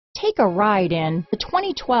Take a ride in the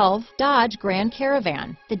 2012 Dodge Grand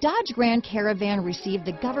Caravan. The Dodge Grand Caravan received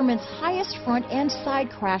the government's highest front and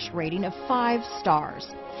side crash rating of 5 stars.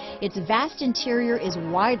 Its vast interior is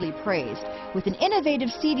widely praised, with an innovative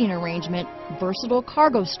seating arrangement, versatile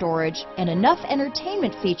cargo storage, and enough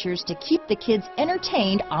entertainment features to keep the kids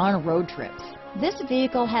entertained on road trips. This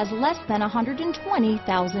vehicle has less than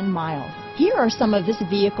 120,000 miles. Here are some of this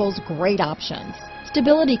vehicle's great options: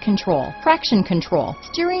 stability control, traction control,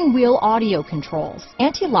 steering wheel audio controls,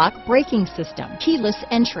 anti-lock braking system, keyless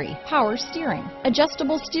entry, power steering,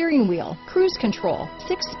 adjustable steering wheel, cruise control,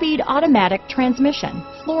 6-speed automatic transmission,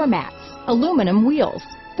 floor mats, aluminum wheels,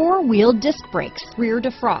 4-wheel disc brakes, rear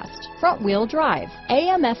defrost, front-wheel drive,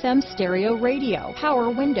 AM/FM stereo radio, power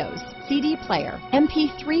windows, CD player,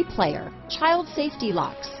 MP3 player, child safety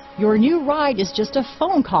locks. Your new ride is just a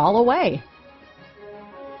phone call away.